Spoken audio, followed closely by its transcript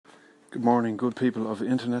Good morning, good people of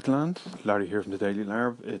Internet land. Larry here from the Daily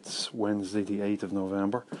Larb. It's Wednesday the 8th of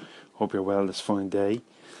November. Hope you're well this fine day.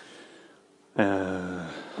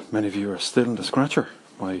 Many of you are still in the scratcher.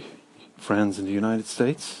 My friends in the United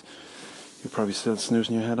States, you're probably still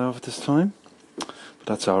snoozing your head off at this time. But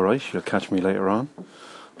that's alright, you'll catch me later on.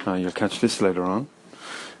 You'll catch this later on.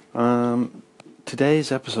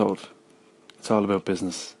 Today's episode, it's all about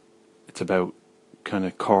business. It's about kind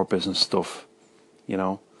of core business stuff, you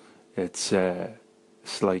know. It's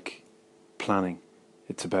like planning.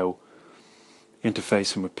 It's about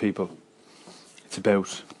interfacing with people. It's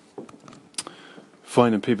about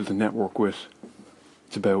finding people to network with.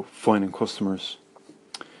 It's about finding customers.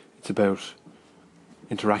 It's about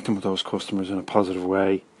interacting with those customers in a positive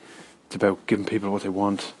way. It's about giving people what they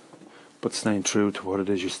want, but staying true to what it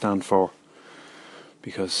is you stand for.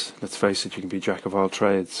 Because, let's face it, you can be jack of all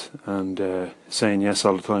trades, and saying yes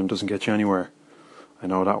all the time doesn't get you anywhere. I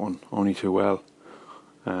know that one only too well.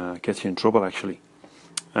 Gets you in trouble, actually.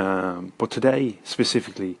 But today,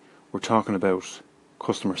 specifically, we're talking about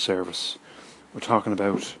customer service. We're talking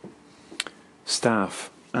about staff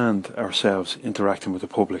and ourselves interacting with the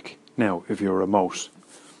public. Now, if you're remote,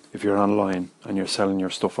 if you're online and you're selling your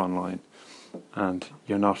stuff online and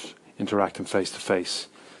you're not interacting face to face,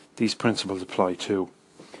 these principles apply too.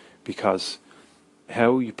 Because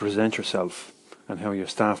how you present yourself and how your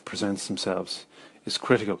staff presents themselves is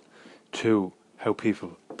critical to how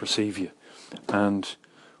people perceive you, and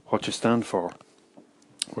what you stand for,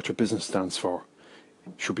 what your business stands for,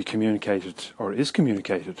 should be communicated, or is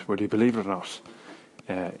communicated, whether you believe it or not,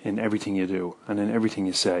 in everything you do, and in everything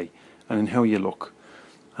you say, and in how you look.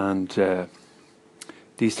 And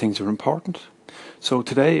these things are important. So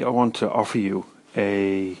today I want to offer you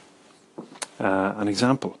an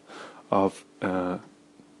example of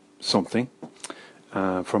something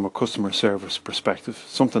from a customer service perspective,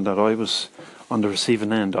 something that I was on the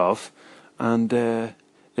receiving end of, and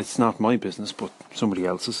it's not my business but somebody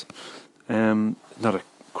else's. Not a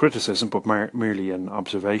criticism but merely an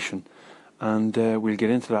observation, and we'll get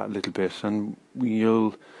into that a little bit, and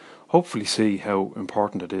you'll hopefully see how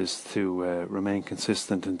important it is to remain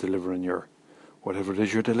consistent in delivering your whatever it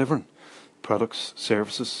is you're delivering, products,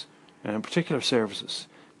 services, and particular services,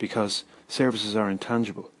 because services are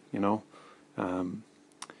intangible, you know.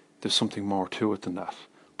 There's something more to it than that.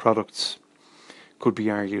 Products, could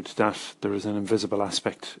be argued that there is an invisible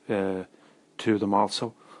aspect to them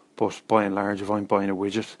also, but by and large, if I'm buying a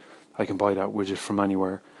widget, I can buy that widget from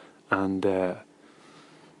anywhere, and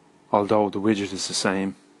although the widget is the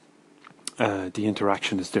same, the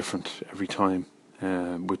interaction is different every time,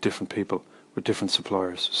 with different people, with different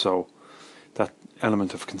suppliers. So that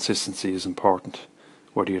element of consistency is important,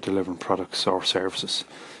 whether you're delivering products or services.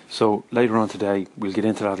 So later on today we'll get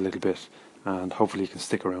into that a little bit, and hopefully you can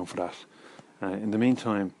stick around for that. In the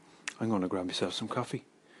meantime, I'm going to grab myself some coffee.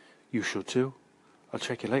 You should too. I'll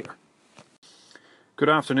check you later. Good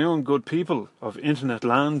afternoon, good people of Internet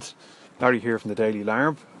land. Larry here from the Daily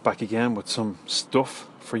Larb, back again with some stuff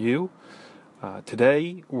for you.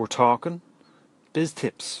 Today we're talking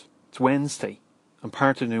BizTips. It's Wednesday, and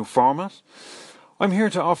part of the new format. I'm here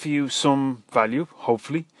to offer you some value,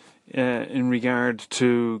 hopefully, in regard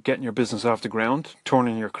to getting your business off the ground,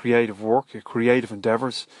 turning your creative work, your creative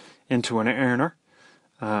endeavours into an earner.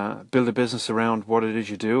 Build a business around what it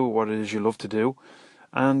is you do, what it is you love to do.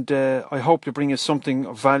 And I hope to bring you something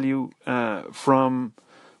of value from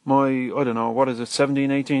my,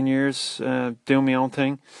 17, 18 years doing my own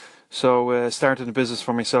thing. So started a business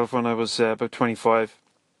for myself when I was about 25,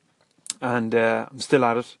 and I'm still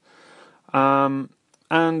at it.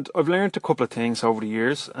 And I've learned a couple of things over the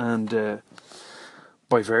years, and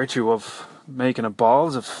by virtue of making a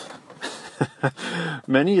balls of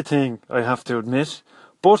many a thing, I have to admit.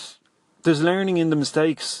 But there's learning in the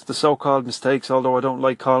mistakes, the so-called mistakes, although I don't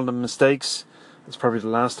like calling them mistakes. It's probably the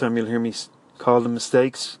last time you'll hear me call them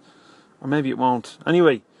mistakes, or maybe it won't.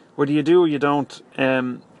 Anyway, whether you do or you don't,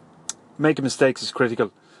 making mistakes is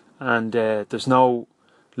critical, and there's no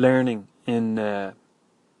learning in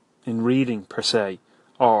reading per se,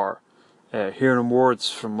 or hearing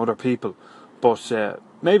words from other people, but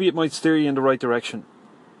maybe it might steer you in the right direction,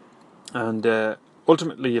 and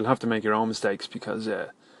ultimately you'll have to make your own mistakes, because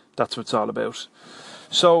that's what it's all about.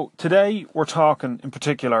 So today we're talking in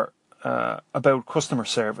particular about customer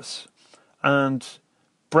service, and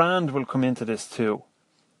brand will come into this too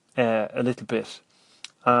a little bit,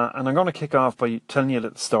 and I'm going to kick off by telling you a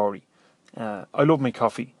little story. I love my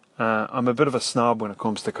coffee. I'm a bit of a snob when it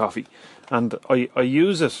comes to coffee, and I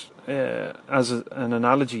use it as an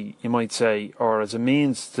analogy, you might say, or as a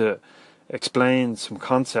means to explain some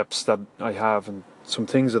concepts that I have and some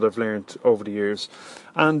things that I've learned over the years.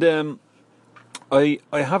 And I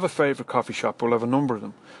have a favourite coffee shop. Well, I have a number of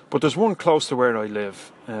them, but there's one close to where I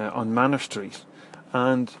live on Manor Street,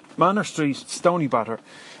 and Manor Street, Stoneybatter,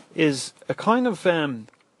 is a kind of a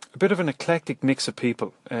bit of an eclectic mix of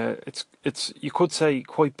people. It's you could say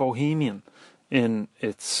quite bohemian in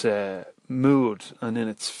its mood and in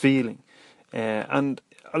its feeling. And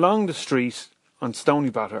along the street on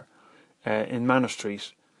Stoneybatter, in Manor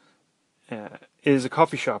Street, is a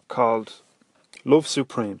coffee shop called Love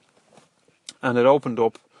Supreme, and it opened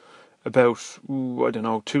up about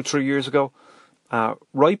 2-3 years ago,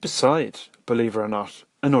 right beside, believe it or not,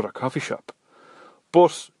 another coffee shop.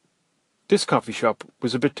 But this coffee shop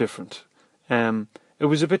was a bit different. It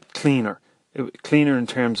was a bit cleaner, cleaner in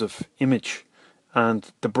terms of image,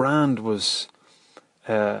 and the brand was,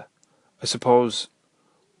 I suppose,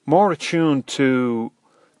 more attuned to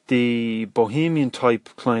the bohemian type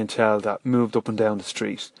clientele that moved up and down the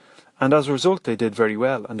street. And as a result, they did very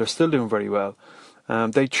well, and they're still doing very well.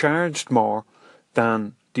 They charged more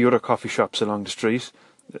than the other coffee shops along the street.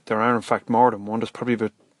 There are, in fact, more than one. There's probably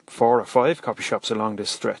about 4 or 5 coffee shops along this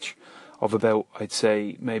stretch of about, I'd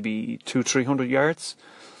say, maybe 200-300 yards.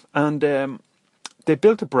 And they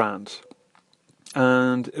built a brand,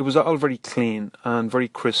 and it was all very clean and very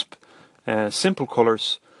crisp. Simple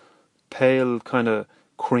colours, pale kind of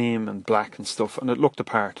cream and black and stuff, and it looked the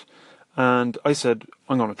part. And I said,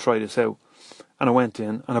 I'm going to try this out. And I went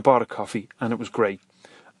in and I bought a coffee, and it was great.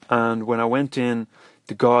 And when I went in,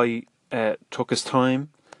 the guy took his time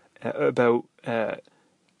about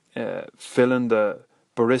filling the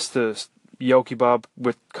barista's yoki bob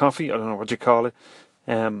with coffee. I don't know what you call it.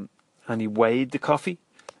 And he weighed the coffee,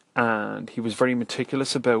 and he was very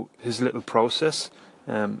meticulous about his little process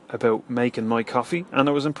about making my coffee, and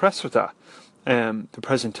I was impressed with that. The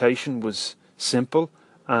presentation was simple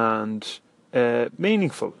and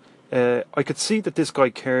meaningful. I could see that this guy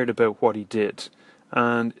cared about what he did,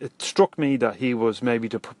 and it struck me that he was maybe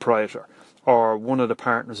the proprietor or one of the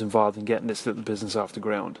partners involved in getting this little business off the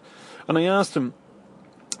ground. And I asked him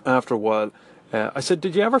after a while, I said,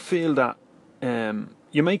 did you ever feel that,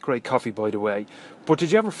 you make great coffee, by the way, but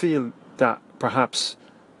did you ever feel that perhaps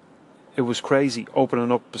it was crazy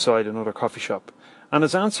opening up beside another coffee shop? And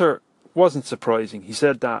his answer wasn't surprising. He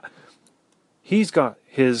said that he's got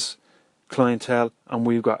his clientele and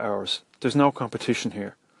we've got ours. There's no competition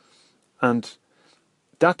here. And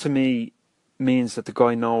that to me means that the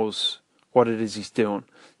guy knows what it is he's doing.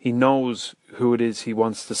 He knows who it is he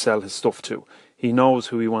wants to sell his stuff to. He knows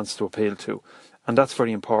who he wants to appeal to. And that's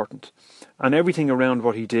very important. And everything around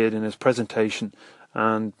what he did in his presentation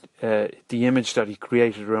and the image that he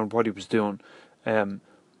created around what he was doing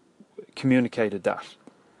communicated that.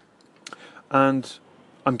 And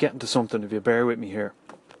I'm getting to something, if you bear with me here.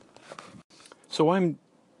 So I'm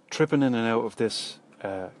tripping in and out of this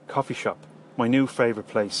coffee shop, my new favourite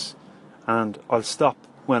place, and I'll stop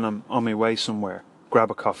when I'm on my way somewhere, grab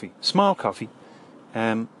a coffee, small coffee,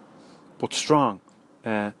 but strong.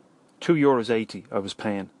 €2.80 I was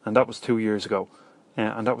paying, and that was 2 years ago,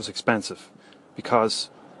 and that was expensive because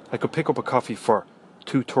I could pick up a coffee for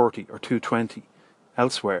 $2.30 or $2.20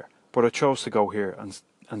 elsewhere, but I chose to go here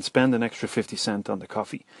and spend an extra 50 cents on the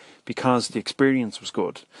coffee because the experience was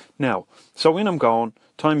good. Now, so in I'm going,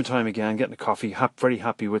 time and time again, getting a coffee, very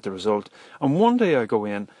happy with the result. And one day I go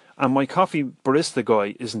in and my coffee barista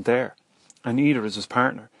guy isn't there, and neither is his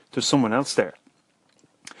partner. There's someone else there.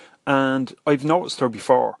 And I've noticed her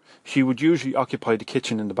before. She would usually occupy the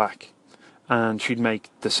kitchen in the back, and she'd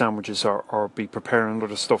make the sandwiches or be preparing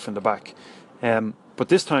other stuff in the back. But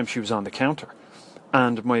this time she was on the counter,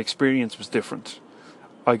 and my experience was different.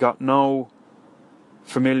 I got no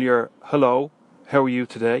familiar hello, how are you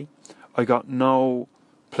today? I got no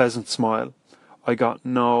pleasant smile. I got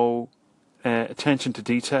no attention to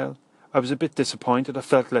detail. I was a bit disappointed. I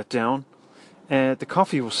felt let down. The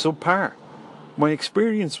coffee was subpar. My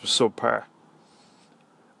experience was subpar.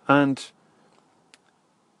 And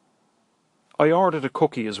I ordered a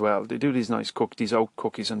cookie as well. They do these nice these oat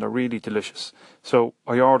cookies, and they're really delicious. So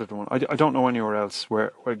I ordered one. I don't know anywhere else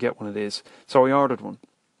where I get one of these. So I ordered one.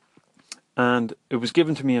 And it was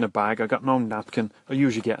given to me in a bag. I got no napkin. I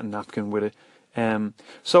usually get a napkin with it.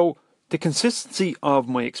 So the consistency of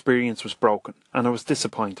my experience was broken, and I was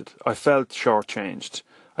disappointed. I felt shortchanged.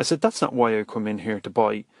 I said, that's not why I come in here to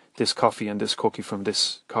buy this coffee and this cookie from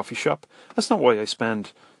this coffee shop. That's not why I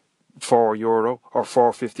spend €4 or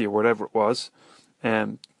 $4.50 or whatever it was.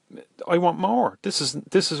 I want more. This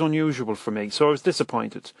is unusual for me. So I was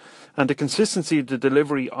disappointed. And the consistency of the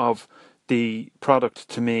delivery of the product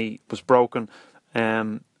to me was broken.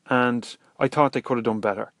 And and I thought they could have done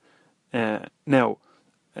better. Now,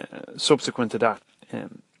 subsequent to that,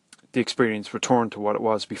 the experience returned to what it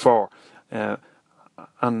was before,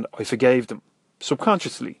 and I forgave them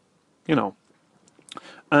subconsciously, you know.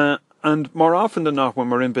 And more often than not, when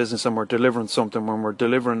we're in business and we're delivering something, when we're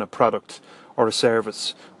delivering a product or a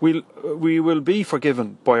service, we will be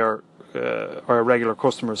forgiven by our regular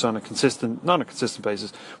customers on a consistent, not a consistent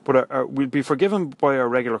basis, but we'll be forgiven by our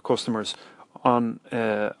regular customers on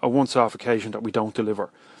a once-off occasion that we don't deliver.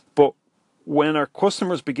 But when our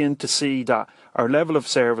customers begin to see that our level of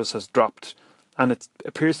service has dropped and it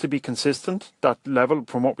appears to be consistent, that level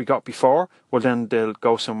from what we got before, well, then they'll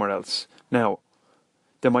go somewhere else. Now,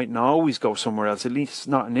 they might not always go somewhere else, at least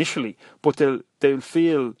not initially, but they'll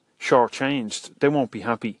feel shortchanged. They won't be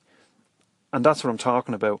happy. And that's what I'm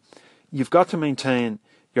talking about. You've got to maintain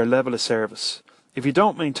your level of service. If you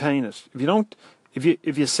don't maintain it,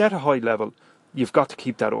 if you set a high level, you've got to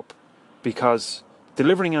keep that up, because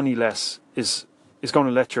delivering any less is going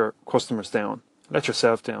to let your customers down, let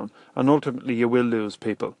yourself down, and ultimately you will lose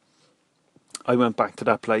people. I went back to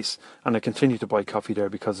that place and I continue to buy coffee there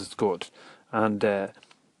because it's good, and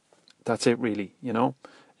that's it really, you know.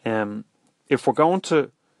 If we're going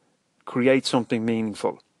to create something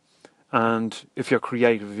meaningful, and if you're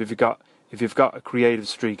creative, if you've got a creative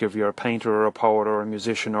streak, if you're a painter or a poet or a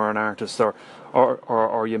musician or an artist,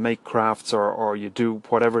 or you make crafts or you do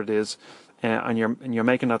whatever it is, and you're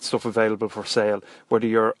making that stuff available for sale, whether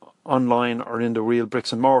you're online or in the real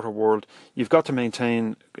bricks and mortar world, you've got to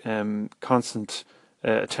maintain constant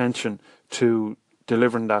attention to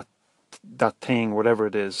delivering that thing, whatever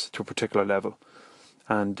it is, to a particular level.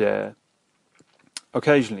 And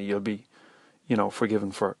occasionally you'll be,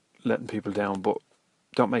 forgiven for letting people down, but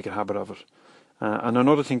don't make a habit of it. And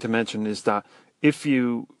another thing to mention is that if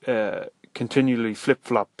you continually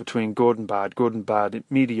flip-flop between good and bad,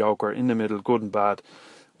 mediocre, in the middle, good and bad,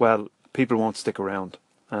 well, people won't stick around.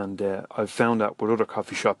 And I've found that with other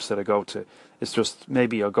coffee shops that I go to. It's just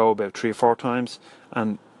maybe I'll go about 3 or 4 times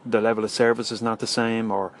and the level of service is not the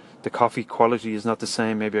same, or the coffee quality is not the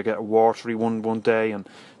same. Maybe I get a watery one day, and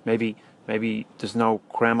maybe there's no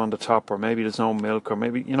creme on the top, or maybe there's no milk, or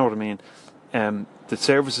maybe, you know what I mean. The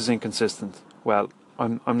service is inconsistent. Well,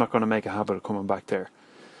 I'm not going to make a habit of coming back there.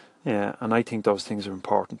 And I think those things are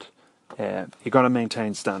important. You've got to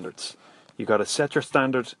maintain standards. You've got to set your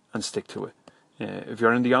standard and stick to it. If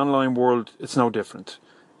you're in the online world, it's no different.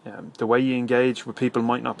 The way you engage with people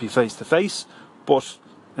might not be face-to-face, but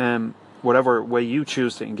whatever way you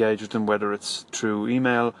choose to engage with them, whether it's through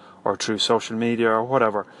email or through social media or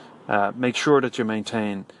whatever, make sure that you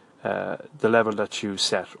maintain the level that you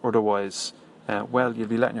set. Otherwise, you'll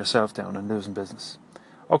be letting yourself down and losing business.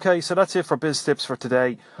 Okay, so that's it for BizTips for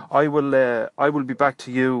today. I will be back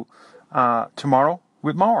to you tomorrow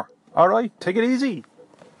with more. All right, take it easy.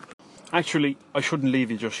 Actually, I shouldn't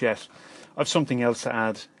leave you just yet. I've something else to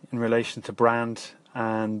add in relation to brand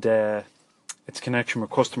and its connection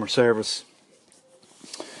with customer service.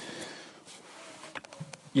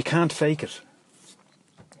 You can't fake it.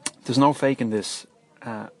 There's no faking this.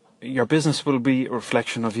 Your business will be a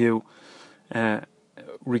reflection of you,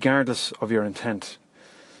 regardless of your intent.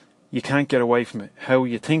 You can't get away from it. How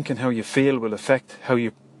you think and how you feel will affect how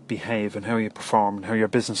you behave and how you perform and how your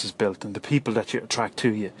business is built and the people that you attract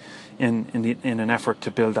to you in an effort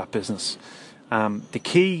to build that business. The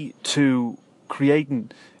key to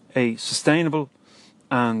creating a sustainable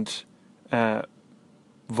and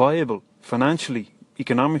viable, financially,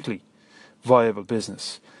 economically viable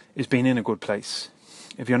business is being in a good place.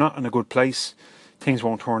 If you're not in a good place, things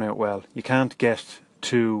won't turn out well. You can't get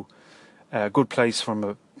to a good place from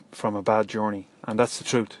a bad journey, and that's the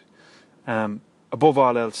truth. Above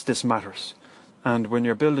all else, this matters. And when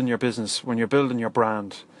you're building your business, when you're building your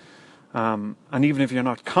brand, and even if you're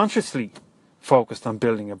not consciously focused on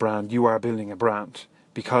building a brand, you are building a brand,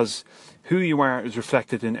 because who you are is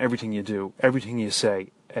reflected in everything you do, everything you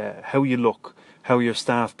say, how you look, how your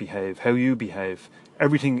staff behave, how you behave.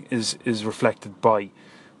 Everything is reflected by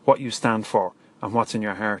what you stand for and what's in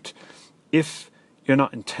your heart. If you're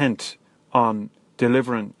not intent on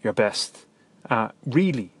delivering your best,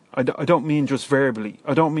 really, I don't mean just verbally,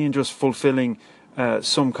 I don't mean just fulfilling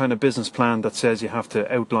some kind of business plan that says you have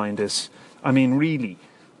to outline this. I mean really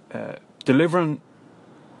delivering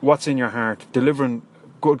what's in your heart, delivering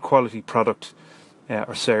good quality product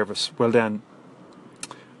or service, well then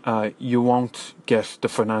you won't get the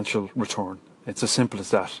financial return. It's as simple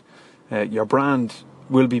as that. Your brand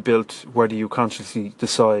will be built whether you consciously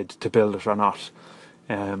decide to build it or not.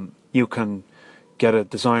 You can get a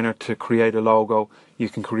designer to create a logo, you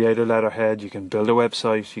can create a letterhead, you can build a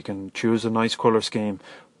website, you can choose a nice colour scheme,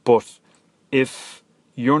 But if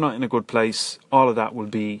you're not in a good place, all of that will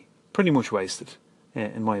be pretty much wasted,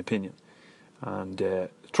 in my opinion. And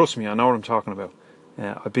trust me, I know what I'm talking about.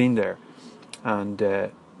 I've been there, and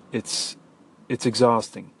it's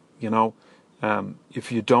exhausting.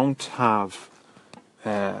 If you don't have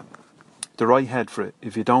the right head for it,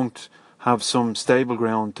 if you don't have some stable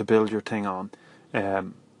ground to build your thing on,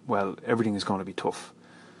 well, everything is going to be tough,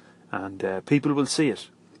 and people will see it,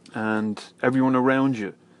 and everyone around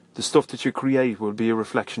you, the stuff that you create will be a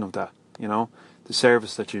reflection of that. The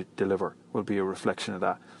service that you deliver will be a reflection of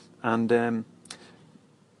that, and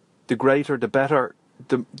the greater, the better,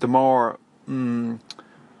 the more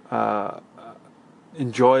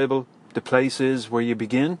enjoyable the place is where you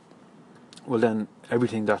begin. Well, then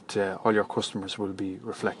everything that all your customers will be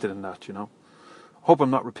reflected in that. Hope I'm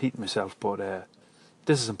not repeating myself, but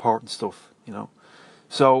this is important stuff.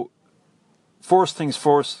 So first things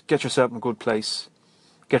first, get yourself in a good place,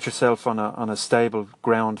 get yourself on a stable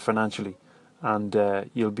ground financially, and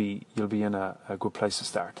you'll be in a good place to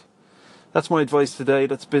start. That's my advice today.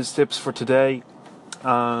 That's Biz Tips for today.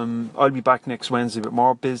 I'll be back next Wednesday with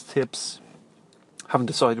more Biz Tips. Haven't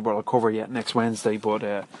decided what I'll cover yet next Wednesday, but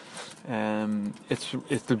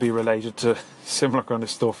it'll be related to similar kind of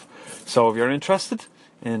stuff. So if you're interested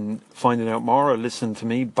in finding out more or listening to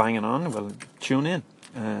me banging on, well, tune in.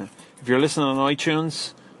 If you're listening on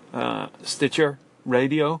iTunes, Stitcher,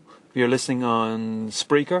 Radio, if you're listening on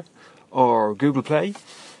Spreaker or Google Play,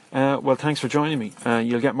 well, thanks for joining me.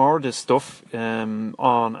 You'll get more of this stuff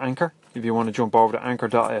on Anchor. If you want to jump over to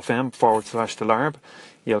anchor.fm/thelarb,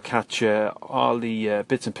 you'll catch all the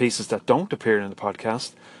bits and pieces that don't appear in the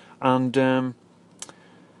podcast. And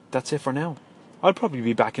that's it for now. I'll probably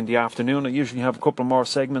be back in the afternoon. I usually have a couple more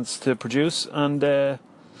segments to produce, and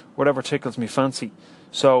whatever tickles me fancy.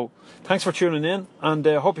 So thanks for tuning in, and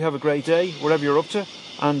hope you have a great day, whatever you're up to.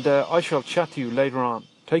 And I shall chat to you later on.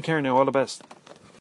 Take care now. All the best.